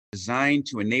designed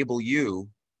to enable you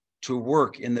to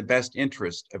work in the best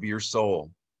interest of your soul.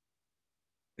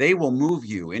 They will move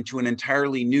you into an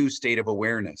entirely new state of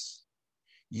awareness.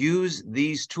 Use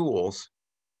these tools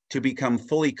to become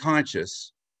fully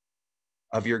conscious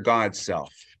of your God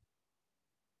self.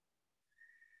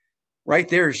 Right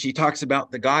there, she talks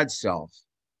about the God self.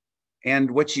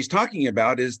 And what she's talking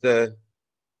about is the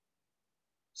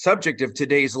subject of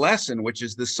today's lesson, which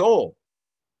is the soul.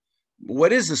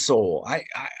 What is the soul?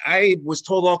 I was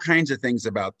told all kinds of things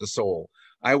about the soul.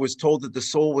 I was told that the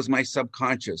soul was my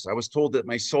subconscious. I was told that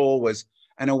my soul was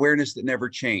an awareness that never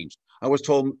changed. I was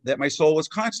told that my soul was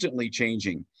constantly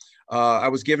changing. I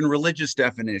was given religious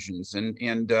definitions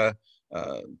and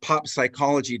pop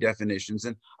psychology definitions,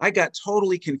 and I got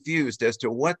totally confused as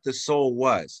to what the soul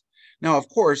was. Now, of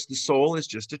course, the soul is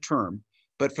just a term,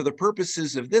 but for the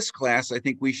purposes of this class, I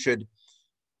think we should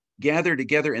gather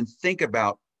together and think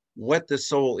about what the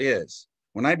soul is.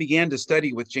 When I began to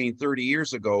study with Jane 30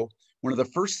 years ago, one of the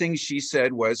first things she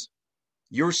said was,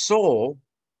 your soul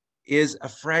is a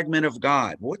fragment of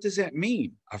God. What does that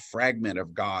mean, a fragment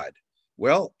of God?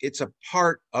 Well, it's a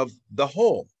part of the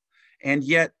whole, and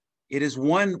yet it is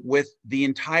one with the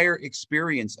entire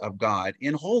experience of God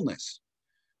in wholeness.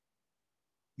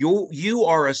 You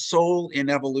are a soul in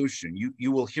evolution.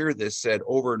 You will hear this said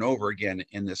over and over again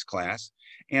in this class,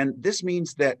 and this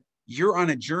means that you're on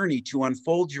a journey to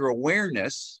unfold your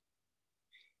awareness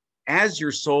as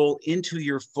your soul into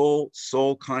your full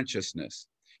soul consciousness.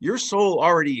 Your soul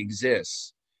already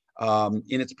exists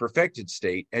in its perfected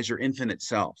state as your infinite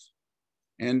self.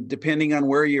 And depending on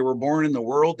where you were born in the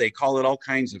world, they call it all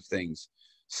kinds of things.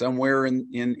 Somewhere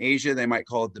in Asia, they might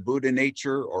call it the Buddha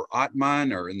nature or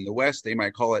Atman, or in the West, they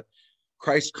might call it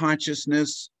Christ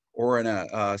consciousness, or in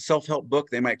a self-help book,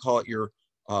 they might call it your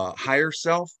higher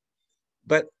self.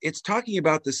 But it's talking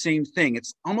about the same thing.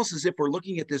 It's almost as if we're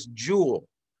looking at this jewel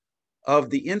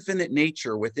of the infinite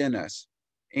nature within us.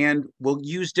 And we'll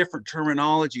use different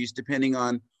terminologies depending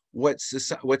on what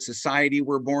society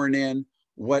we're born in,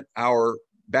 what our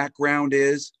background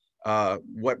is,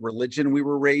 what religion we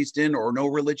were raised in, or no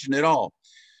religion at all.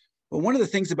 But one of the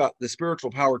things about the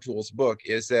Spiritual Power Tools book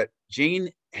is that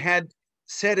Jane had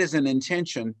set as an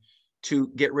intention to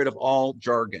get rid of all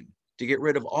jargon, to get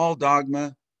rid of all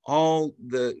dogma, all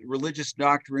the religious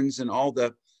doctrines and all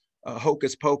the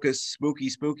hocus pocus,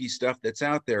 spooky stuff that's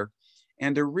out there,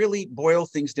 and to really boil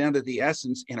things down to the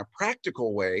essence in a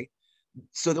practical way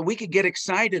so that we could get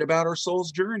excited about our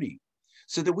soul's journey,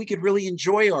 so that we could really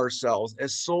enjoy ourselves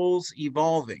as souls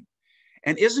evolving.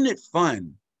 And isn't it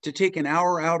fun to take an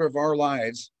hour out of our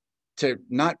lives to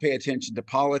not pay attention to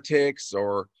politics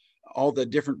or all the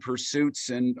different pursuits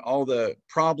and all the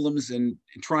problems and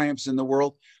triumphs in the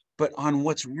world, but on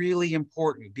what's really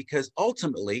important? Because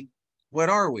ultimately, what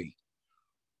are we?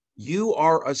 You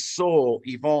are a soul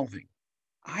evolving.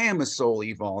 I am a soul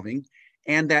evolving.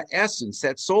 And that essence,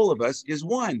 that soul of us is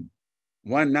one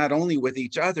not only with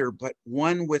each other, but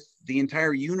one with the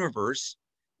entire universe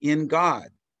in God.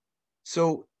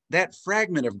 So that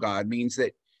fragment of God means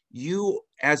that you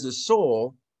as a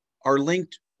soul are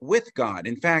linked with God.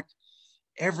 In fact,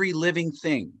 every living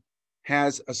thing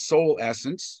has a soul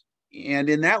essence. And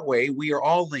in that way, we are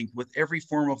all linked with every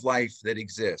form of life that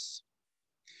exists.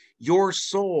 Your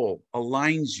soul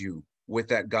aligns you with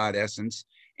that God essence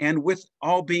and with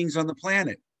all beings on the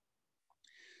planet.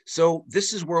 So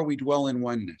this is where we dwell in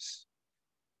oneness.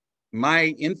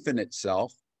 My infinite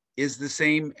self is the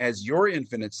same as your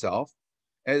infinite self,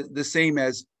 the same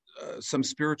as some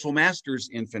spiritual master's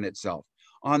infinite self.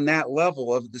 On that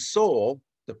level of the soul,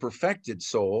 the perfected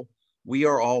soul, we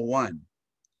are all one.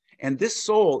 And this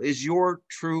soul is your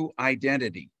true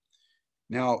identity.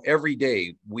 Now, every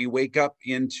day we wake up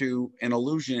into an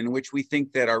illusion in which we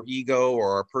think that our ego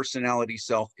or our personality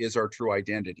self is our true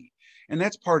identity. And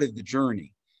that's part of the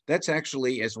journey. That's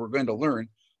actually, as we're going to learn,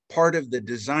 part of the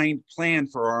designed plan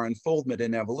for our unfoldment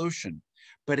and evolution.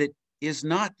 But it is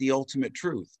not the ultimate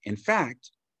truth. In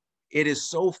fact, it is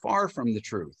so far from the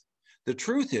truth. The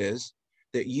truth is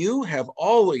that you have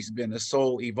always been a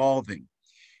soul evolving.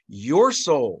 Your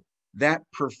soul, that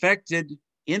perfected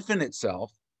infinite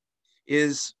self,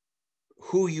 is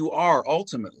who you are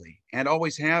ultimately and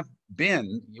always have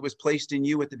been. It was placed in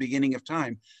you at the beginning of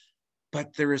time.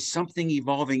 But there is something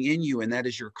evolving in you, and that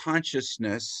is your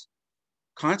consciousness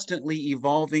constantly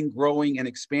evolving, growing, and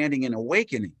expanding and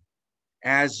awakening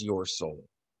as your soul.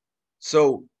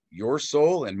 So your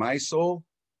soul and my soul,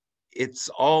 it's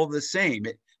all the same.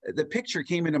 The picture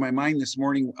came into my mind this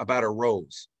morning about a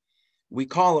rose. We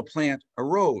call a plant a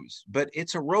rose, but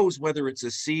it's a rose whether it's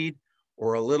a seed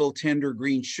or a little tender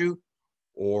green shoot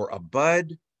or a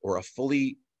bud or a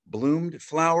fully bloomed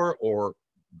flower or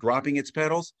dropping its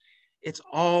petals. It's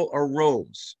all a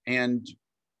rose. And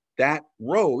that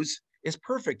rose is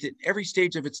perfect at every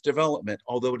stage of its development,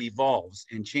 although it evolves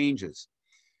and changes.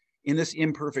 In this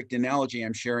imperfect analogy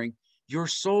I'm sharing, your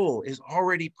soul is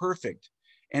already perfect,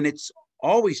 and it's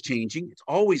always changing, it's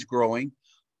always growing,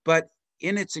 but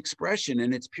in its expression,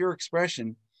 in its pure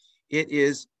expression, it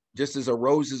is just as a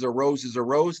rose is a rose is a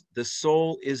rose, the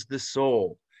soul is the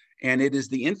soul, and it is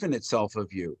the infinite self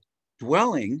of you,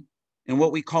 dwelling in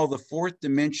what we call the fourth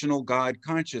dimensional God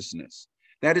consciousness.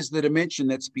 That is the dimension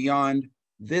that's beyond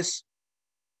this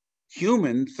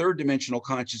human third dimensional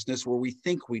consciousness where we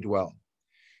think we dwell.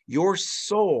 Your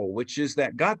soul, which is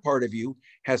that God part of you,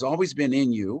 has always been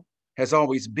in you, has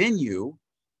always been you,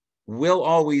 will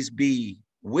always be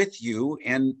with you.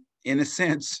 And in a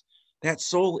sense, that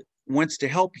soul wants to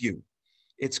help you.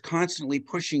 It's constantly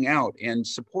pushing out and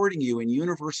supporting you in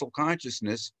universal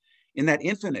consciousness, in that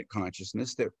infinite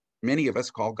consciousness that many of us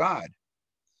call God.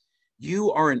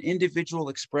 You are an individual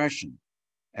expression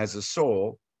as a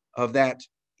soul of that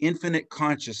infinite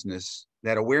consciousness,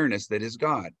 that awareness that is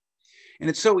God. And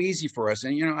it's so easy for us.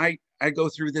 And, I go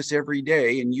through this every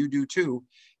day, and you do too.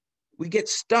 We get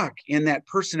stuck in that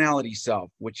personality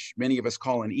self, which many of us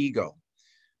call an ego.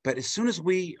 But as soon as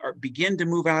we begin to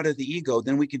move out of the ego,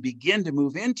 then we can begin to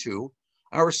move into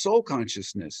our soul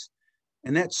consciousness.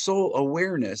 And that soul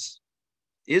awareness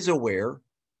is aware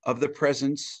of the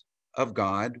presence of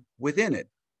God within it.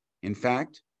 In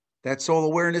fact, that soul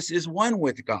awareness is one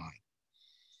with God.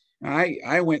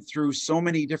 I went through so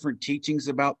many different teachings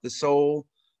about the soul.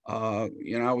 I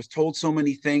was told so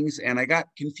many things, and I got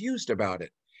confused about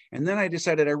it. And then I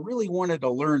decided I really wanted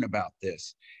to learn about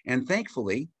this. And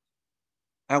thankfully,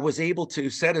 I was able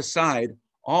to set aside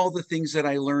all the things that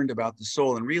I learned about the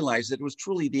soul and realize that it was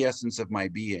truly the essence of my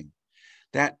being.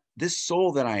 That this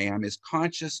soul that I am is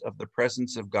conscious of the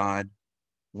presence of God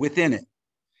within it.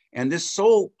 And this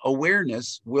soul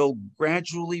awareness will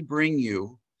gradually bring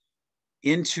you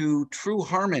into true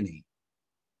harmony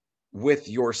with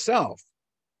yourself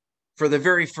for the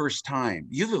very first time.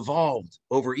 You've evolved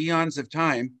over eons of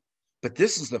time, but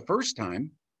this is the first time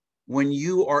when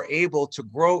you are able to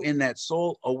grow in that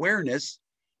soul awareness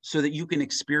so that you can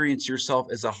experience yourself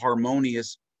as a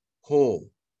harmonious whole.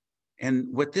 And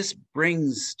what this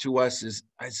brings to us is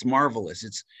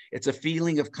marvelous. It's a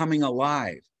feeling of coming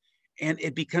alive, and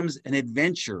it becomes an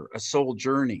adventure, a soul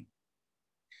journey.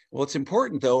 Well, it's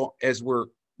important, though, as we're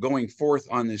going forth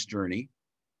on this journey,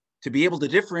 to be able to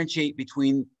differentiate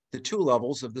between the two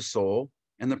levels of the soul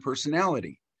and the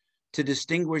personality, to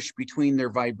distinguish between their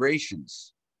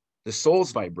vibrations, the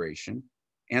soul's vibration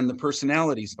and the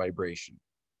personality's vibration.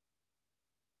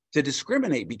 To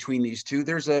discriminate between these two,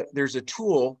 there's a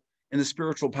tool in the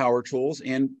spiritual power tools,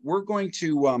 and we're going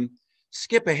to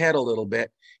skip ahead a little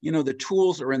bit. The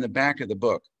tools are in the back of the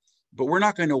book, but we're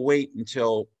not going to wait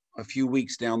until a few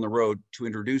weeks down the road to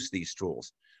introduce these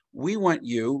tools. We want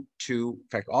you to, in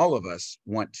fact, all of us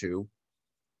want to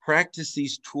practice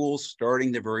these tools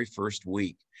starting the very first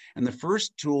week. And the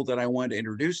first tool that I want to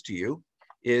introduce to you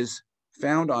is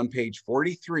found on page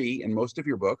 43 in most of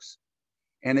your books,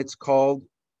 and it's called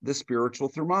the spiritual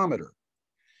thermometer.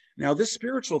 Now, this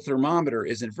spiritual thermometer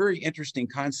is a very interesting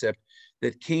concept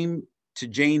that came to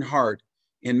Jane Hart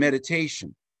in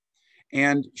meditation.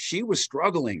 And she was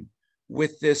struggling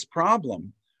with this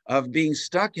problem of being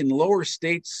stuck in lower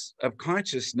states of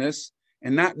consciousness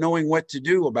and not knowing what to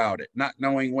do about it, not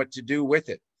knowing what to do with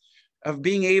it, of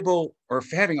being able, or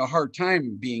having a hard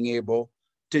time being able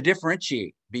to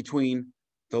differentiate between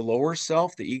the lower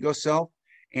self, the ego self,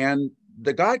 and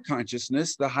the God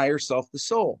consciousness, the higher self, the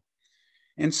soul.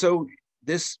 And so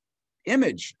this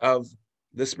image of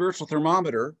the spiritual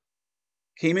thermometer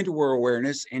came into her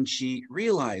awareness, and she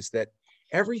realized that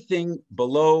everything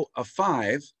below a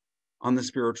 5 on the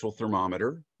spiritual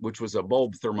thermometer, which was a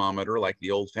bulb thermometer like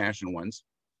the old-fashioned ones,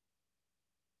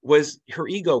 was her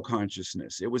ego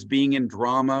consciousness. It was being in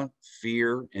drama,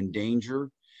 fear, and danger.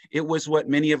 It was what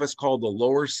many of us call the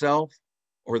lower self,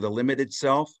 or the limited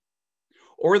self,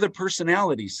 or the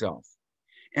personality self.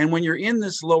 And when you're in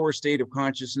this lower state of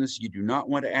consciousness, you do not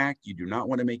want to act, you do not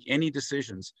want to make any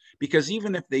decisions, because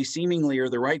even if they seemingly are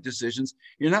the right decisions,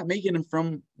 you're not making them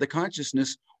from the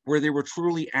consciousness where they will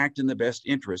truly act in the best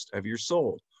interest of your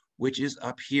soul, which is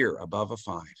up here above a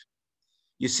 5.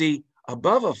 You see,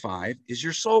 above a 5 is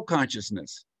your soul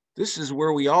consciousness. This is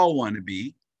where we all want to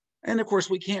be. And of course,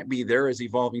 we can't be there as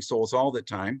evolving souls all the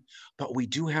time, but we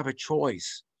do have a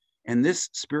choice. And this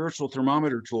spiritual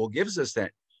thermometer tool gives us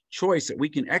that choice that we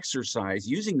can exercise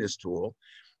using this tool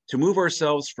to move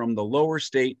ourselves from the lower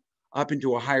state up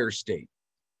into a higher state.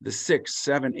 The 6,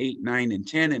 7, 8, 9, and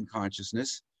 10 in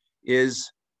consciousness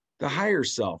is the higher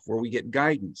self, where we get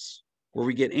guidance, where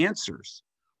we get answers,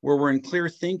 where we're in clear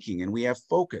thinking and we have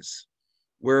focus,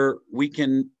 where we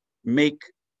can make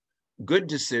good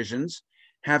decisions,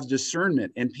 have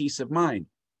discernment and peace of mind.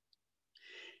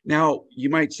 Now, you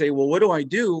might say, well, what do I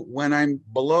do when I'm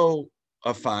below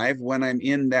a 5, when I'm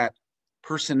in that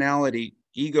personality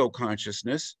ego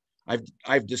consciousness?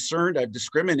 I've discerned, I've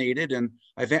discriminated, and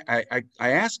I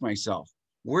ask myself,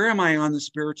 where am I on the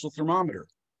spiritual thermometer?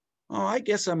 Oh, I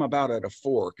guess I'm about at a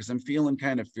 4 because I'm feeling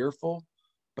kind of fearful,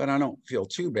 but I don't feel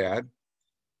too bad.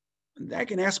 I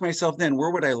can ask myself then,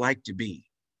 where would I like to be?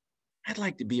 I'd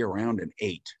like to be around an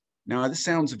 8. Now, this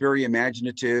sounds very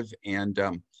imaginative and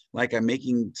like I'm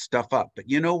making stuff up, but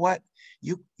you know what?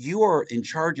 You are in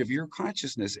charge of your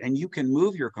consciousness, and you can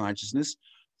move your consciousness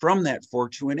from that 4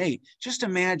 to an 8. Just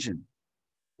imagine,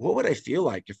 what would I feel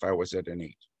like if I was at an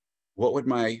 8? What would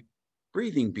my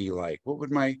breathing be like? What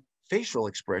would my facial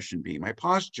expression be? My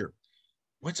posture?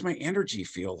 What's my energy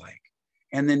feel like?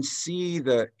 And then see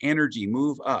the energy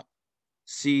move up.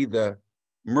 See the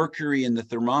mercury in the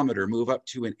thermometer move up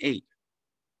to an 8.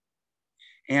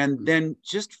 And then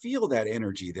just feel that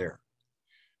energy there.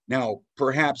 Now,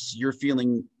 perhaps you're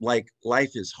feeling like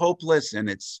life is hopeless and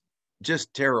it's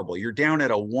just terrible. You're down at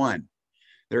a 1.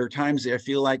 There are times I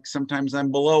feel like sometimes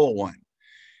I'm below a 1.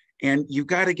 And you've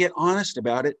got to get honest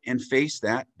about it and face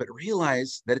that, but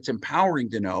realize that it's empowering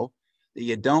to know that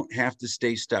you don't have to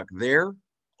stay stuck there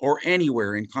or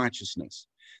anywhere in consciousness,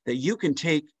 that you can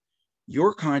take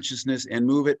your consciousness and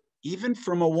move it even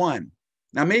from a 1.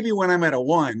 Now, maybe when I'm at a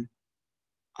 1,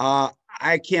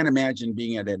 I can't imagine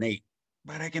being at an 8,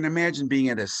 but I can imagine being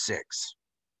at a 6.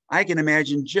 I can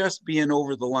imagine just being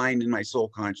over the line in my soul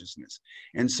consciousness.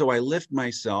 And so I lift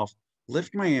myself,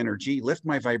 lift my energy, lift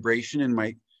my vibration and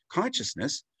my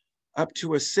consciousness up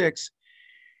to a 6.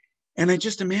 And I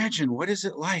just imagine, what is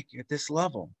it like at this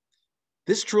level?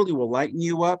 This truly will lighten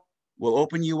you up, will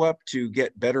open you up to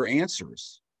get better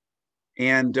answers.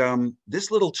 And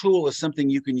this little tool is something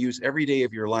you can use every day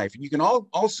of your life. And you can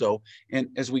also, and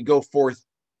as we go forth,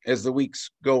 as the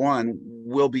weeks go on,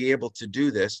 we'll be able to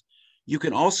do this. You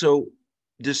can also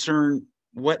discern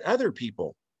what other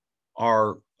people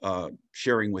are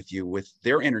sharing with you with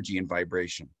their energy and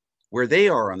vibration, where they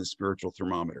are on the spiritual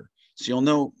thermometer. So you'll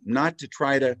know not to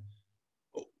try to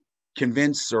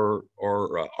convince or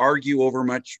argue over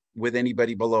much with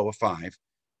anybody below a 5.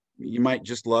 You might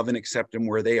just love and accept them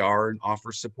where they are and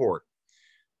offer support.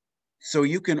 So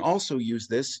you can also use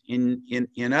this in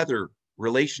other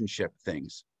relationship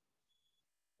things.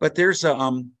 But there's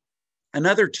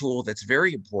another tool that's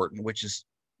very important, which is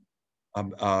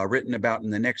written about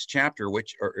in the next chapter,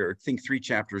 which, or I think 3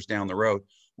 chapters down the road,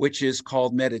 which is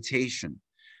called meditation.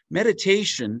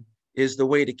 Meditation is the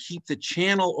way to keep the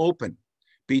channel open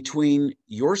between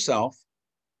yourself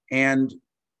and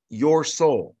your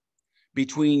soul,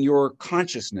 between your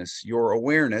consciousness, your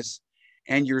awareness,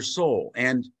 and your soul.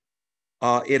 And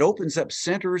it opens up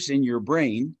centers in your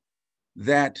brain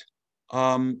that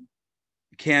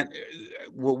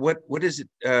what is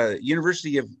it?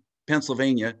 University of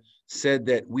Pennsylvania said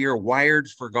that we are wired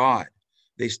for God.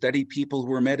 They studied people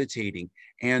who were meditating,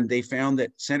 and they found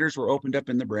that centers were opened up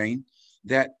in the brain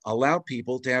that allowed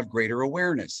people to have greater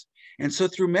awareness. And so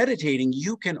through meditating,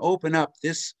 you can open up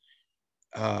this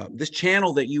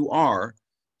channel that you are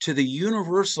to the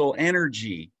universal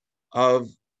energy of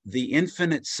the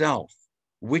infinite self,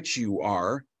 which you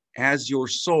are as your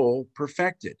soul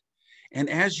perfected. And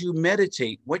as you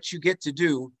meditate, what you get to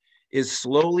do is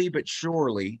slowly but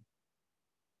surely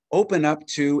open up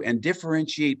to and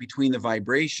differentiate between the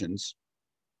vibrations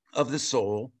of the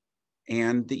soul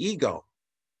and the ego.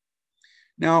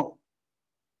 Now,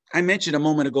 I mentioned a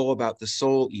moment ago about the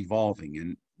soul evolving,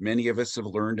 and many of us have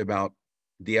learned about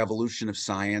the evolution of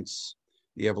science,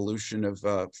 the evolution of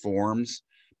forms.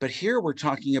 But here we're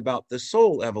talking about the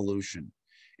soul evolution.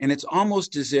 And it's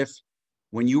almost as if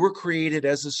when you were created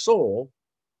as a soul,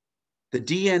 the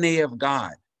DNA of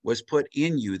God was put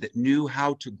in you that knew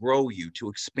how to grow you, to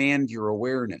expand your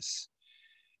awareness.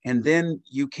 And then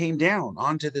you came down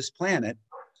onto this planet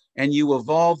and you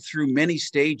evolved through many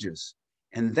stages.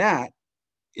 And that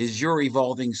is your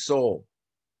evolving soul.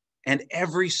 And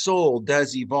every soul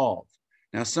does evolve.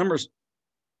 Now, some are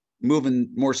moving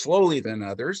more slowly than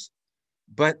others,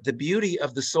 but the beauty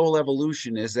of the soul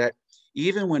evolution is that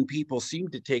even when people seem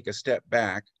to take a step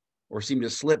back or seem to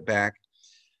slip back,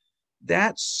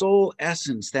 that soul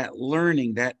essence, that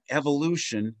learning, that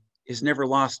evolution is never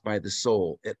lost by the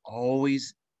soul. It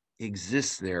always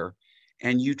exists there,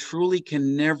 and you truly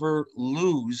can never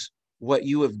lose what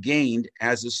you have gained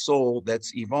as a soul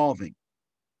that's evolving.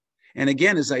 And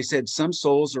again, as I said, some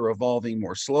souls are evolving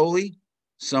more slowly,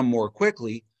 some more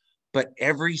quickly, but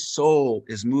every soul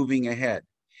is moving ahead.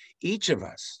 Each of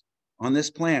us on this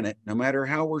planet, no matter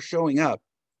how we're showing up,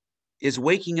 is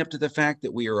waking up to the fact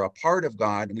that we are a part of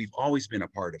God, and we've always been a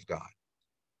part of God.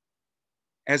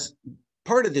 As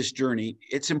part of this journey,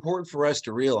 it's important for us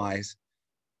to realize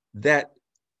that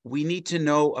we need to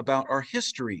know about our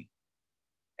history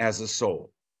as a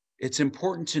soul. It's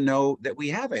important to know that we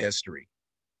have a history,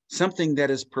 something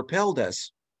that has propelled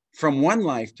us from one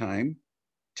lifetime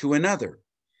to another.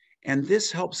 And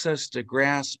this helps us to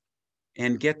grasp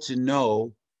and get to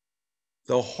know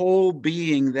the whole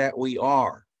being that we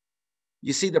are.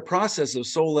 You see, the process of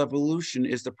soul evolution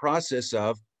is the process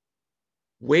of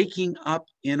waking up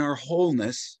in our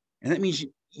wholeness. And that means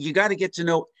you got to get to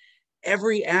know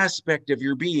every aspect of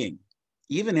your being,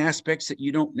 even aspects that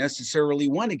you don't necessarily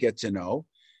want to get to know.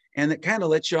 And that kind of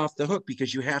lets you off the hook,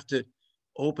 because you have to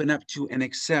open up to and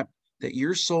accept that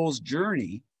your soul's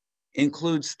journey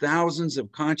includes thousands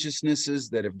of consciousnesses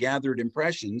that have gathered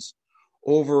impressions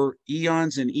over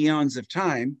eons and eons of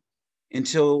time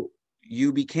until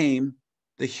you became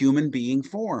the human being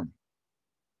form.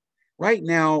 Right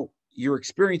now, you're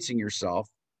experiencing yourself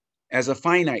as a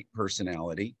finite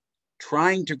personality,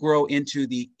 trying to grow into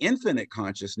the infinite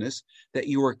consciousness that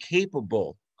you are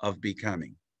capable of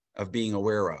becoming, of being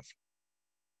aware of.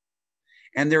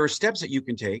 And there are steps that you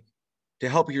can take to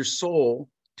help your soul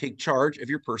take charge of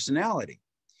your personality.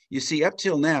 You see, up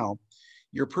till now,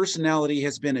 your personality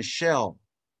has been a shell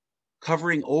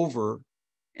covering over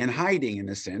and hiding, in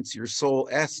a sense, your soul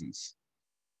essence.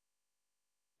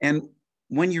 And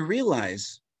when you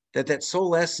realize that that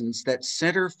soul essence, that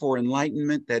center for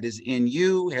enlightenment that is in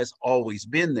you, has always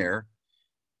been there,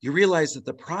 you realize that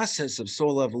the process of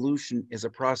soul evolution is a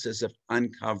process of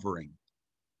uncovering,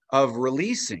 of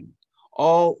releasing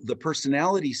all the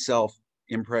personality self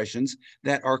impressions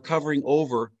that are covering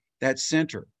over that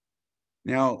center.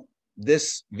 Now,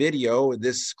 this video,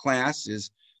 this class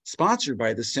is sponsored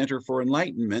by the Center for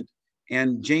Enlightenment,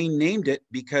 and Jane named it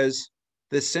because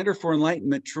the Center for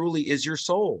Enlightenment truly is your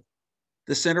soul.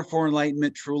 The Center for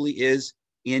Enlightenment truly is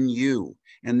in you.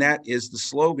 And that is the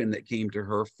slogan that came to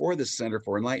her for the Center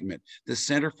for Enlightenment. The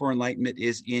Center for Enlightenment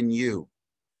is in you.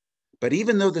 But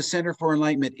even though the Center for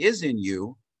Enlightenment is in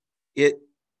you, it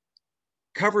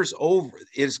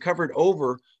is covered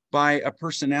over by a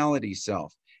personality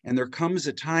self. And there comes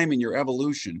a time in your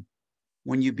evolution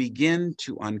when you begin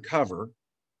to uncover,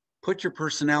 put your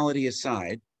personality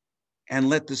aside, and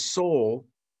let the soul,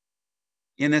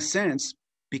 in a sense,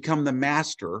 become the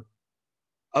master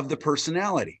of the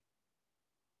personality.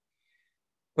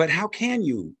 But how can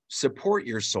you support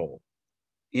your soul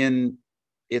in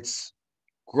its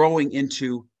growing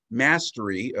into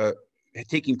mastery,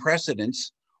 taking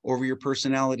precedence over your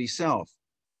personality self?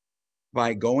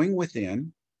 By going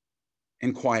within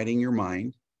and quieting your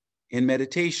mind in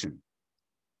meditation.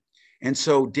 And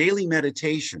so daily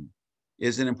meditation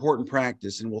is an important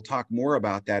practice, and we'll talk more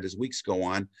about that as weeks go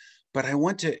on. But I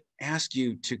want to ask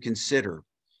you to consider,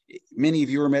 many of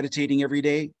you are meditating every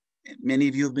day. Many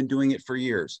of you have been doing it for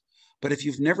years. But if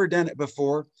you've never done it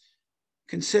before,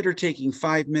 consider taking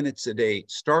 5 minutes a day,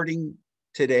 starting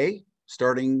today,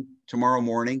 starting tomorrow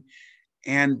morning,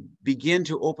 and begin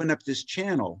to open up this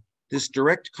channel, this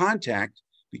direct contact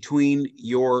between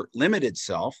your limited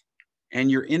self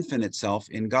and your infinite self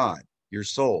in God, your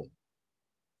soul.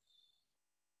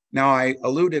 Now, I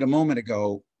alluded a moment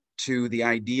ago to the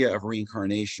idea of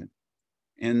reincarnation.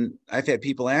 And I've had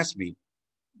people ask me,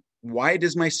 why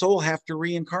does my soul have to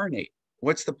reincarnate?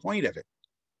 What's the point of it?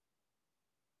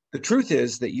 The truth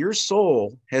is that your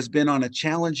soul has been on a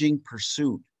challenging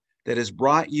pursuit that has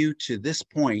brought you to this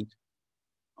point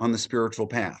on the spiritual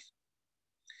path.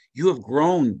 You have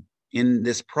grown in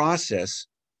this process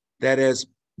that has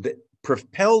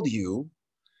propelled you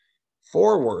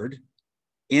forward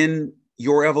in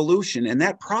your evolution. And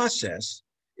that process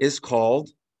is called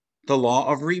the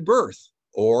law of rebirth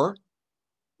or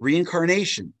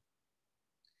reincarnation.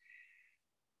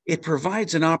 It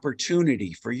provides an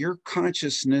opportunity for your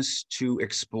consciousness to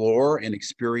explore and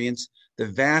experience the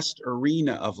vast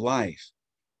arena of life.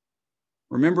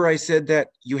 Remember, I said that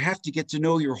you have to get to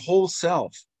know your whole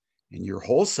self, and your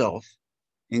whole self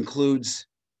includes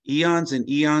eons and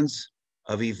eons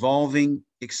of evolving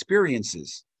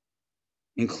experiences,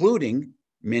 including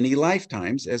many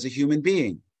lifetimes as a human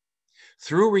being.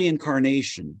 Through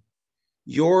reincarnation,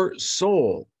 your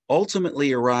soul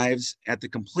ultimately arrives at the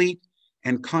complete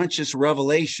and conscious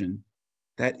revelation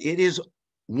that it is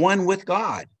one with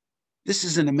God. This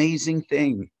is an amazing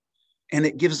thing. and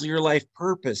it gives your life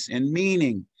purpose and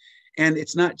meaning. And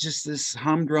it's not just this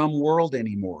humdrum world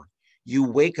anymore. You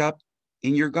wake up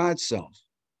in your God self.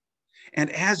 And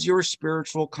as your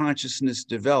spiritual consciousness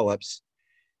develops,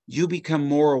 you become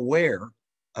more aware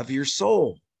of your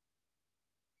soul.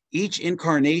 Each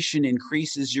incarnation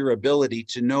increases your ability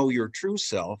to know your true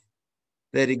self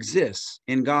that exists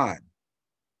in God.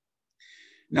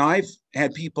 Now, I've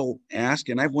had people ask,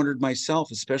 and I've wondered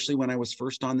myself, especially when I was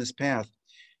first on this path,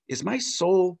 is my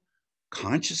soul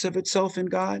conscious of itself in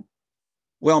God?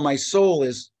 Well, my soul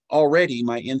is already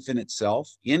my infinite self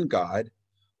in God,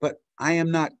 but I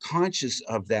am not conscious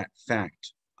of that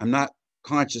fact. I'm not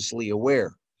consciously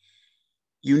aware.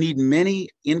 You need many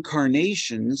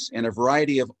incarnations and a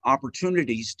variety of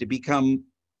opportunities to become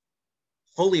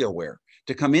fully aware,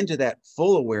 to come into that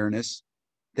full awareness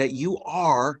that you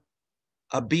are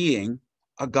a being,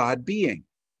 a God being.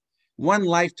 One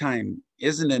lifetime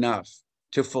isn't enough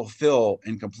to fulfill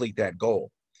and complete that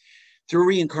goal. Through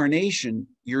reincarnation,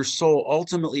 your soul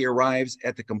ultimately arrives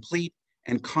at the complete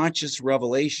and conscious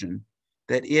revelation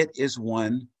that it is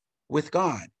one with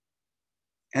God.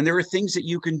 And there are things that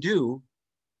you can do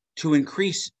to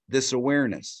increase this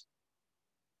awareness.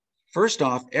 First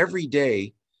off, every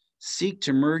day, seek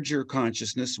to merge your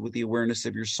consciousness with the awareness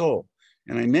of your soul.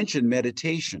 And I mentioned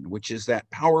meditation, which is that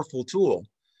powerful tool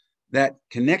that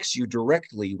connects you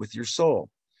directly with your soul,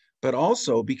 but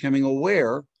also becoming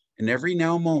aware in every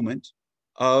now moment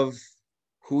of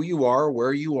who you are,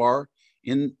 where you are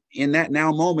in that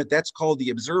now moment. That's called the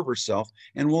observer self.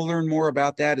 And we'll learn more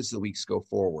about that as the weeks go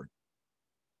forward.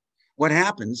 What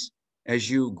happens as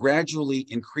you gradually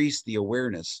increase the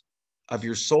awareness of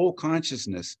your soul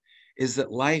consciousness is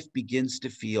that life begins to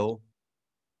feel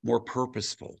more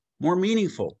purposeful, more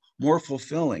meaningful, more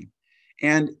fulfilling.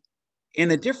 And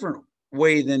in a different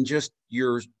way than just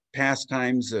your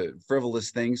pastimes,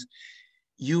 frivolous things,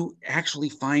 you actually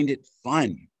find it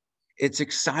fun. It's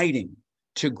exciting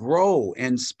to grow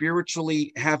and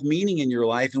spiritually have meaning in your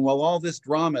life. And while all this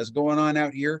drama is going on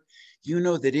out here, you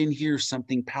know that in here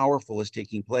something powerful is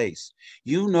taking place.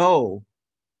 You know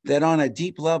that on a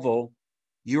deep level,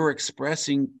 you're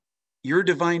expressing your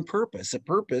divine purpose, a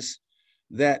purpose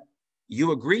that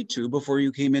you agreed to before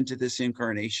you came into this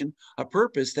incarnation, a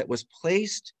purpose that was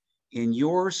placed in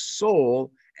your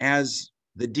soul as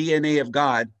the DNA of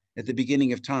God at the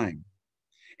beginning of time.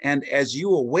 And as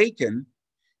you awaken,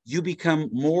 you become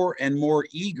more and more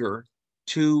eager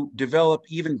to develop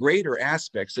even greater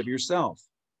aspects of yourself.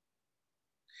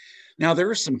 Now, there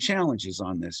are some challenges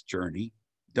on this journey,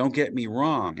 don't get me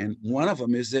wrong. And one of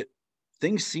them is that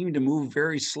things seem to move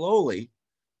very slowly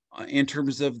in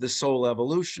terms of the soul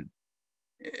evolution.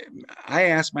 I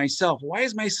ask myself, why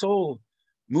is my soul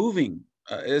moving?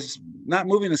 It's not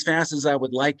moving as fast as I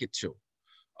would like it to.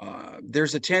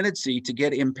 There's a tendency to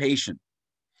get impatient.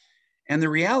 And the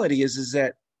reality is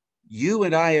that you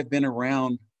and I have been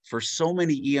around for so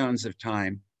many eons of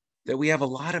time that we have a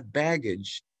lot of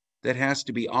baggage that has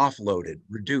to be offloaded,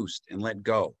 reduced, and let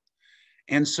go.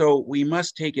 And so we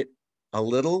must take it a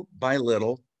little by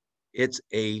little. It's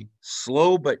a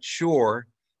slow but sure,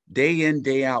 day in,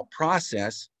 day out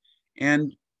process.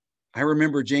 And I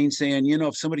remember Jane saying, you know,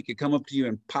 if somebody could come up to you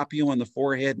and pop you on the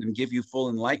forehead and give you full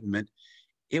enlightenment,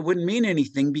 it wouldn't mean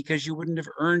anything because you wouldn't have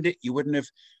earned it. You wouldn't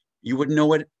know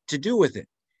what to do with it.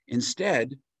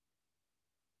 Instead,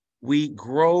 we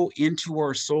grow into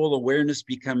our soul awareness,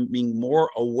 becoming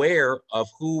more aware of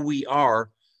who we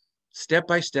are, step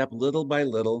by step, little by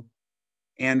little,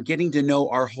 and getting to know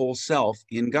our whole self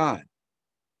in God.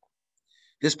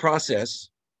 This process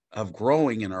of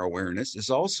growing in our awareness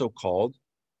is also called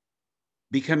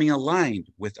becoming aligned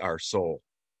with our soul.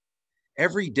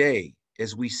 Every day,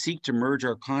 as we seek to merge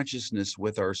our consciousness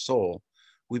with our soul,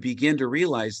 we begin to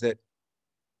realize that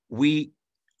we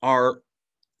are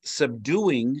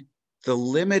subduing the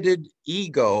limited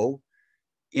ego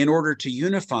in order to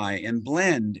unify and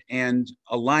blend and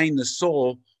align the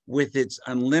soul with its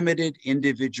unlimited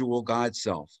individual God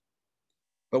self.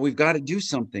 But we've got to do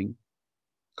something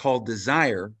called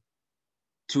desire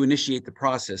to initiate the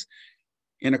process.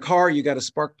 In a car, you got a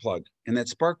spark plug, and that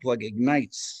spark plug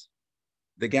ignites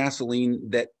the gasoline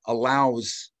that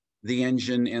allows the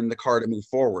engine and the car to move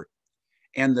forward.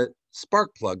 And the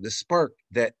spark plug, the spark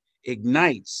that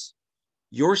ignites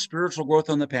your spiritual growth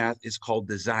on the path, is called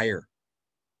desire.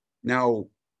 Now,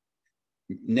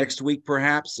 next week,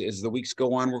 perhaps, as the weeks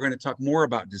go on, we're going to talk more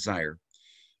about desire.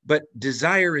 But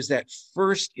desire is that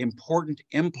first important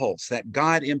impulse, that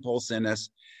God impulse in us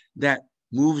that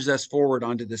moves us forward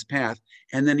onto this path.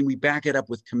 And then we back it up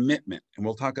with commitment. And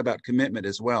we'll talk about commitment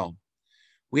as well.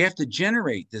 We have to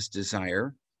generate this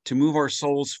desire to move our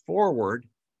souls forward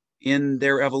in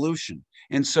their evolution.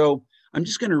 And so I'm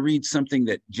just going to read something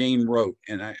that Jane wrote,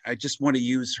 and I just want to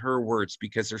use her words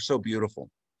because they're so beautiful.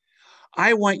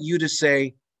 I want you to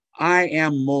say, I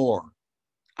am more.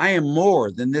 I am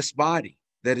more than this body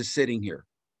that is sitting here.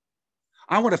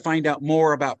 I want to find out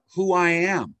more about who I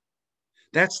am.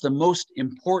 That's the most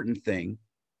important thing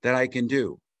that I can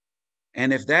do.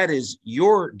 And if that is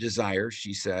your desire,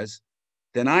 she says,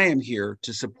 then I am here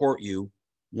to support you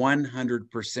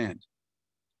 100%.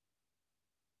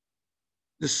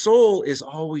 The soul is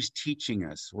always teaching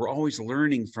us. We're always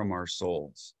learning from our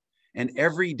souls. And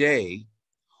every day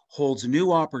holds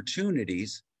new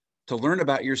opportunities to learn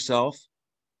about yourself,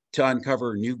 to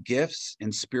uncover new gifts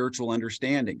and spiritual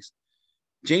understandings.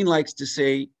 Jane likes to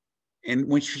say, and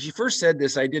when she first said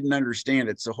this, I didn't understand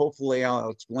it, so hopefully I'll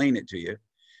explain it to you.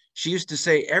 She used to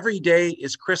say, every day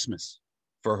is Christmas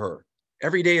for her.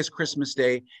 Every day is Christmas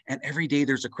Day, and every day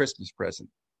there's a Christmas present.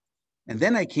 And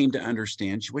then I came to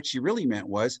understand what she really meant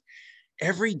was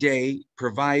every day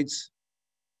provides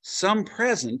some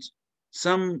present,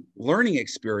 some learning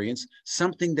experience,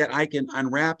 something that I can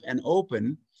unwrap and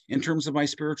open in terms of my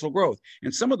spiritual growth.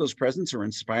 And some of those presents are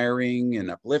inspiring and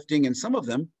uplifting, and some of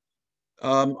them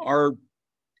are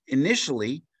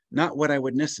initially not what I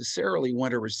would necessarily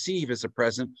want to receive as a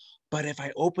present, but if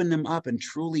I open them up and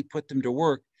truly put them to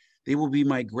work, they will be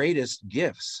my greatest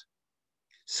gifts.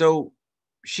 So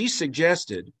she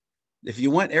suggested, if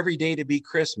you want every day to be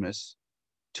Christmas,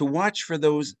 to watch for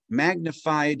those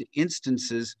magnified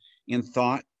instances in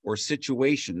thought or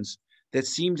situations that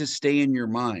seem to stay in your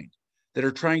mind, that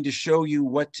are trying to show you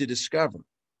what to discover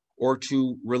or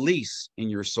to release in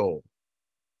your soul.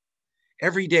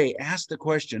 Every day, ask the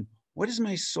question, what is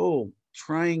my soul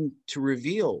trying to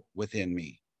reveal within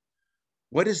me?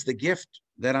 What is the gift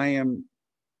that I am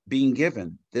being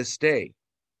given this day?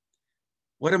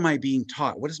 What am I being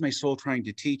taught? What is my soul trying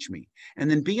to teach me? And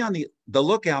then be on the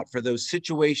lookout for those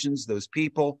situations, those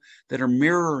people that are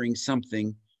mirroring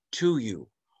something to you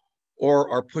or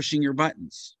are pushing your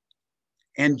buttons.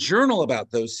 And journal about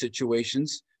those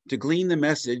situations to glean the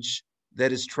message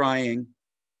that is trying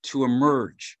to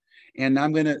emerge. And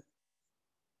I'm going to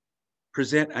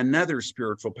present another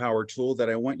spiritual power tool that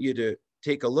I want you to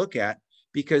take a look at,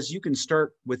 because you can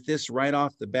start with this right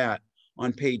off the bat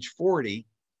on page 40.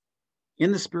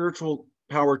 In the spiritual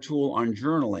power tool on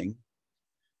journaling,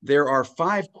 there are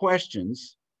 5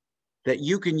 questions that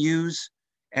you can use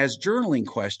as journaling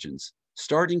questions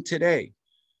starting today.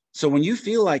 So when you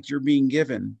feel like you're being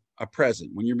given a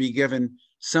present, when you're being given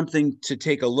something to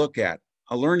take a look at,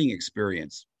 a learning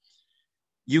experience,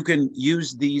 you can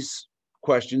use these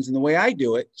questions. And the way I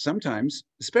do it sometimes,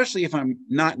 especially if I'm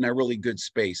not in a really good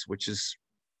space, which is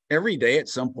every day at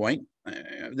some point,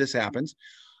 this happens,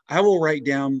 I will write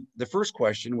down the first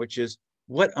question, which is,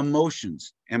 what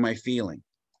emotions am I feeling?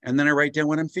 And then I write down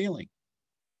what I'm feeling.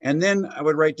 And then I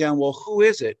would write down, well, who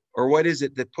is it or what is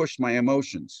it that pushed my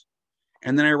emotions?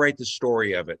 And then I write the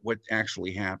story of it, what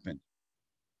actually happened.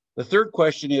 The third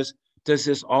question is, does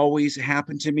this always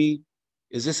happen to me?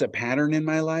 Is this a pattern in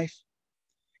my life?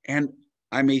 And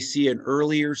I may see an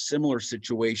earlier similar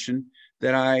situation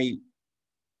that I,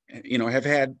 have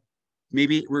had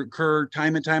maybe recur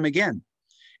time and time again.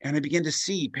 And I begin to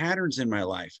see patterns in my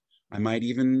life. I might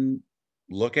even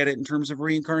look at it in terms of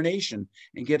reincarnation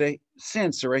and get a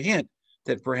sense or a hint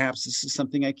that perhaps this is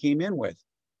something I came in with.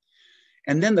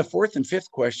 And then the fourth and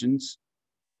fifth questions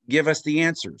give us the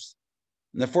answers.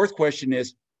 And the fourth question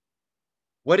is,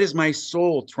 what is my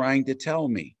soul trying to tell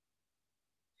me?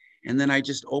 And then I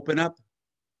just open up,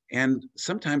 and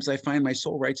sometimes I find my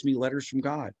soul writes me letters from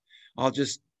God.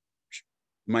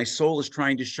 My soul is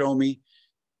trying to show me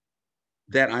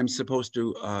that I'm supposed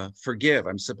to forgive.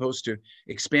 I'm supposed to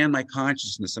expand my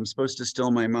consciousness. I'm supposed to still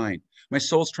my mind. My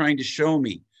soul's trying to show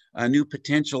me a new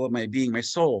potential of my being. My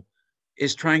soul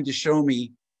is trying to show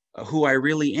me who I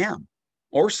really am.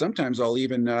 Or sometimes I'll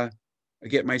even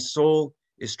get my soul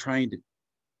is trying to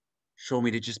show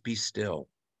me to just be still,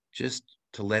 just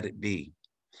to let it be.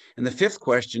 And the fifth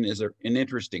question is an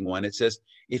interesting one. It says,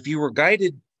 if you were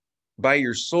guided by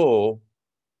your soul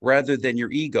rather than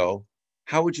your ego,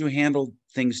 how would you handle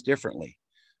things differently?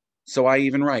 So I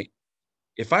even write,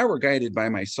 if I were guided by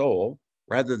my soul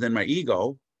rather than my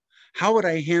ego, how would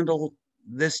I handle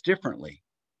this differently?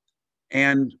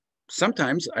 And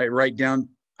sometimes I write down,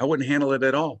 I wouldn't handle it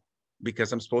at all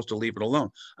because I'm supposed to leave it alone.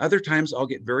 Other times I'll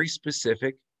get very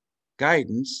specific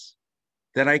guidance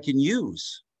that I can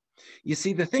use. You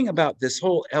see, the thing about this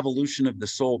whole evolution of the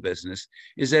soul business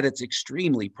is that it's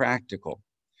extremely practical.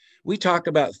 We talk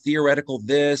about theoretical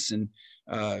this and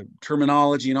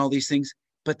terminology and all these things.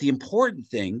 But the important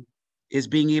thing is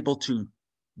being able to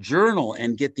journal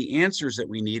and get the answers that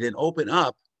we need and open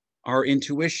up our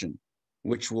intuition,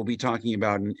 which we'll be talking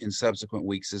about in subsequent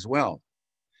weeks as well.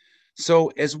 So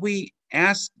as we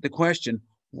ask the question,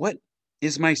 what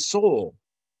is my soul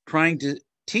trying to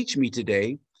teach me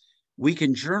today? We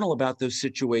can journal about those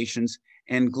situations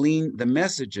and glean the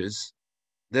messages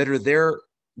that are there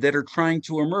that are trying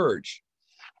to emerge.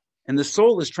 And the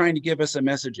soul is trying to give us a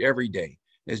message every day.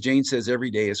 As Jane says, every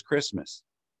day is Christmas.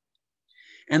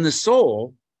 And the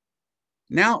soul,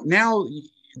 now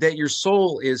that your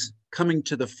soul is coming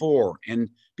to the fore and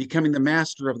becoming the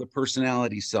master of the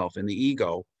personality self and the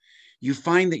ego, you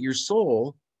find that your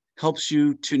soul helps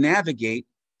you to navigate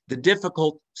the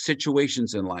difficult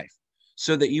situations in life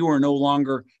so that you are no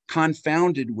longer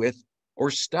confounded with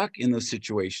or stuck in those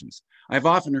situations. I've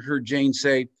often heard Jane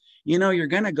say, you know, you're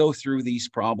going to go through these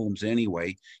problems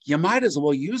anyway. You might as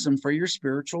well use them for your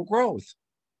spiritual growth.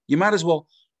 You might as well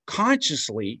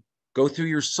consciously go through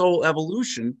your soul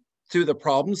evolution through the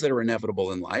problems that are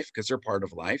inevitable in life, because they're part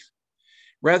of life,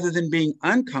 rather than being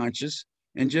unconscious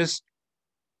and just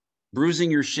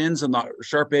bruising your shins on the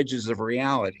sharp edges of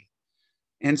reality.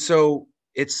 And so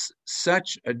it's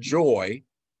such a joy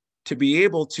to be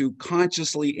able to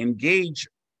consciously engage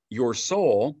your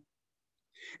soul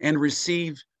and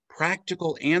receive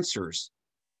practical answers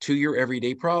to your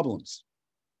everyday problems.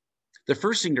 The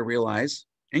first thing to realize,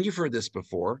 and you've heard this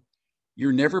before,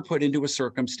 you're never put into a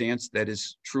circumstance that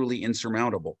is truly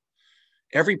insurmountable.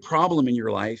 Every problem in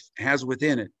your life has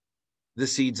within it the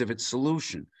seeds of its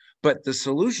solution, but the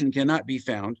solution cannot be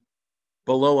found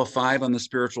below a 5 on the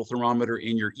spiritual thermometer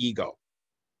in your ego.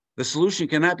 The solution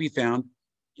cannot be found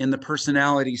in the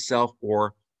personality self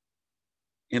or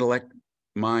intellect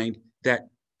mind that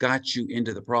got you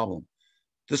into the problem.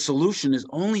 The solution is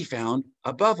only found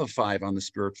above a 5 on the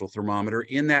spiritual thermometer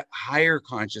in that higher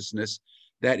consciousness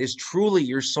that is truly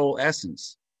your soul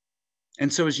essence.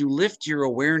 And so as you lift your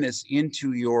awareness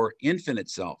into your infinite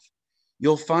self,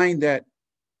 you'll find that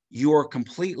you are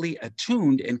completely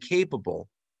attuned and capable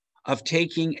of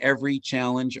taking every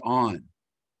challenge on.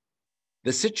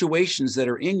 The situations that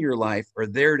are in your life are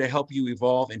there to help you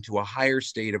evolve into a higher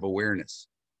state of awareness.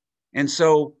 And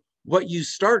so what you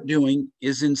start doing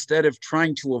is, instead of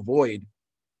trying to avoid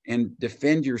and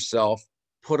defend yourself,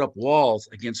 put up walls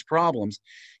against problems,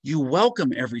 you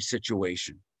welcome every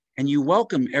situation and you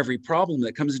welcome every problem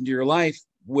that comes into your life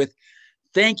with,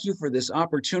 thank you for this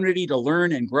opportunity to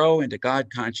learn and grow into God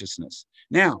consciousness.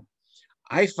 Now,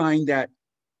 I find that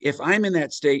if I'm in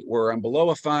that state where I'm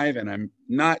below a 5 and I'm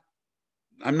not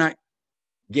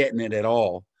getting it at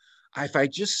all, if I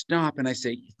just stop and I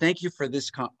say, thank you for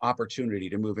this opportunity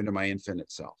to move into my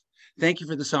infinite self. Thank you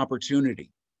for this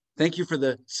opportunity. Thank you for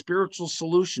the spiritual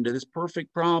solution to this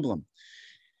perfect problem.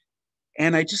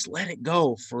 And I just let it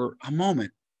go for a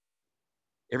moment.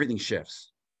 Everything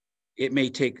shifts. It may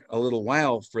take a little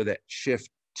while for that shift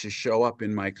to show up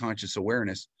in my conscious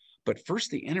awareness, but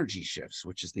first the energy shifts,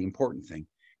 which is the important thing.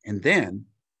 And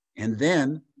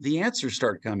then the answers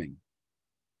start coming.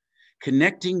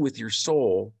 Connecting with your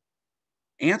soul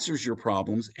answers your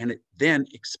problems, and it then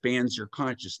expands your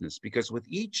consciousness, because with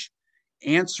each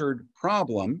answered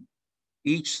problem,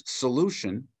 each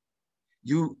solution,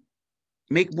 you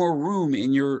make more room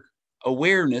in your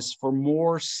awareness for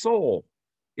more soul.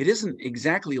 It isn't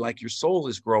exactly like your soul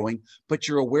is growing, but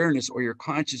your awareness or your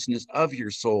consciousness of your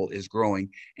soul is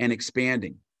growing and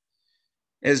expanding.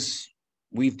 As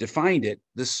we've defined it,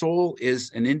 the soul is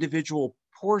an individual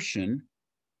portion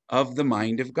of the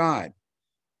mind of God.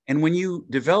 And when you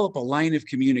develop a line of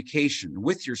communication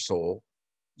with your soul,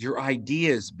 your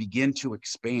ideas begin to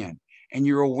expand and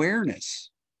your awareness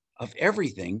of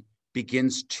everything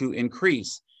begins to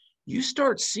increase. You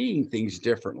start seeing things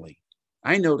differently.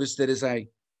 I noticed that as I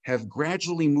have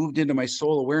gradually moved into my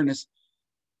soul awareness,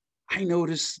 I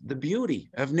notice the beauty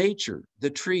of nature, the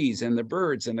trees and the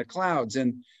birds and the clouds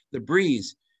and the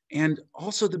breeze, and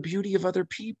also the beauty of other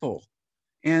people,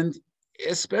 and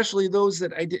especially those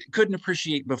that I couldn't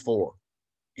appreciate before,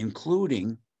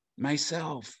 including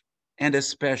myself, and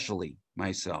especially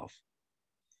myself.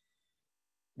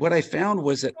 What I found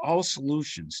was that all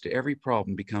solutions to every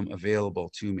problem become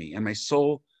available to me, and my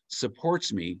soul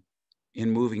supports me in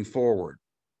moving forward.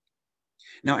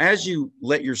 Now, as you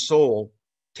let your soul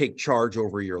take charge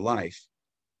over your life,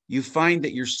 you find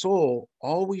that your soul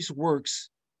always works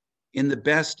in the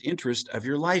best interest of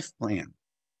your life plan.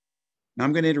 Now,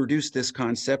 I'm going to introduce this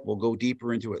concept. We'll go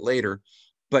deeper into it later,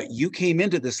 but you came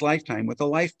into this lifetime with a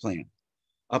life plan,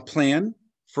 a plan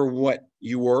for what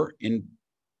you were, in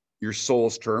your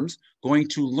soul's terms, going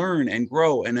to learn and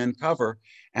grow and uncover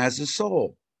as a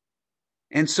soul.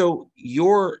 And so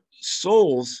your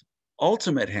soul's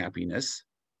ultimate happiness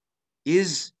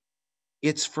is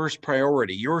its first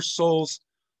priority. Your soul's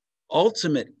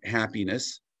ultimate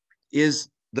happiness is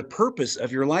the purpose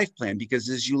of your life plan, because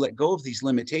as you let go of these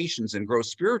limitations and grow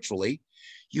spiritually,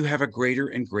 you have a greater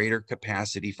and greater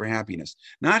capacity for happiness.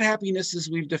 Not happiness as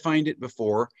we've defined it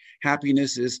before.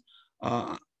 Happiness is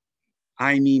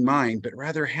I, me, mine, but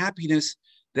rather happiness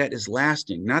that is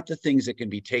lasting, not the things that can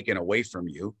be taken away from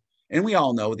you. And we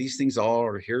all know these things all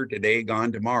are here today,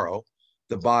 gone tomorrow.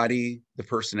 The body, the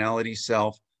personality,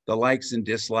 self, the likes and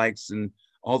dislikes, and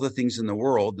all the things in the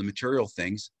world, the material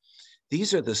things.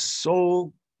 These are the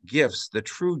soul gifts, the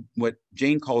true, what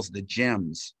Jane calls the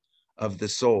gems of the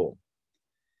soul.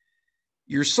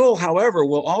 Your soul, however,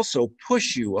 will also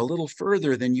push you a little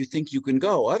further than you think you can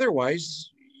go. Otherwise,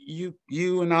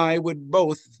 you and I would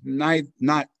both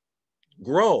not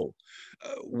grow.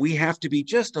 We have to be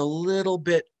just a little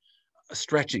bit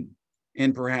stretching,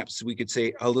 and perhaps we could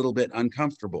say a little bit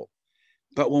uncomfortable.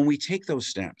 But when we take those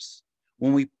steps,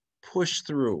 when we push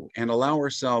through and allow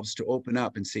ourselves to open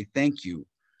up and say, thank you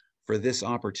for this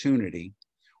opportunity,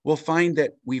 we'll find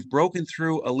that we've broken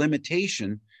through a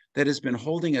limitation that has been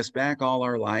holding us back all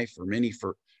our life, or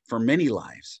for many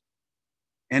lives.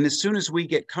 And as soon as we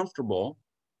get comfortable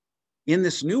in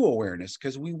this new awareness,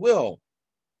 because we will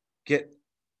get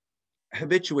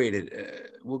habituated,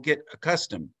 we'll get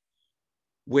accustomed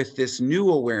with this new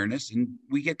awareness, and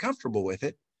we get comfortable with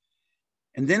it.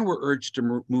 And then we're urged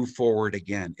to move forward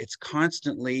again. It's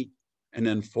constantly an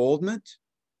unfoldment,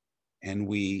 and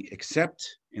we accept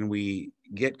and we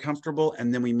get comfortable,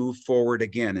 and then we move forward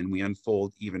again and we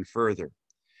unfold even further.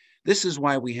 This is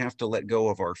why we have to let go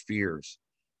of our fears,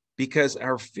 because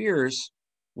our fears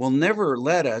will never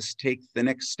let us take the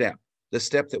next step, the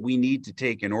step that we need to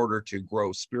take in order to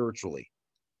grow spiritually.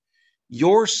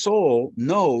 Your soul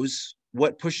knows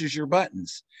what pushes your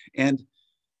buttons, and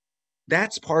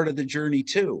that's part of the journey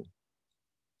too.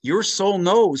 Your soul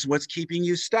knows what's keeping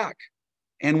you stuck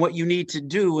and what you need to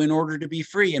do in order to be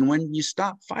free. And when you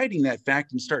stop fighting that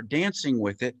fact and start dancing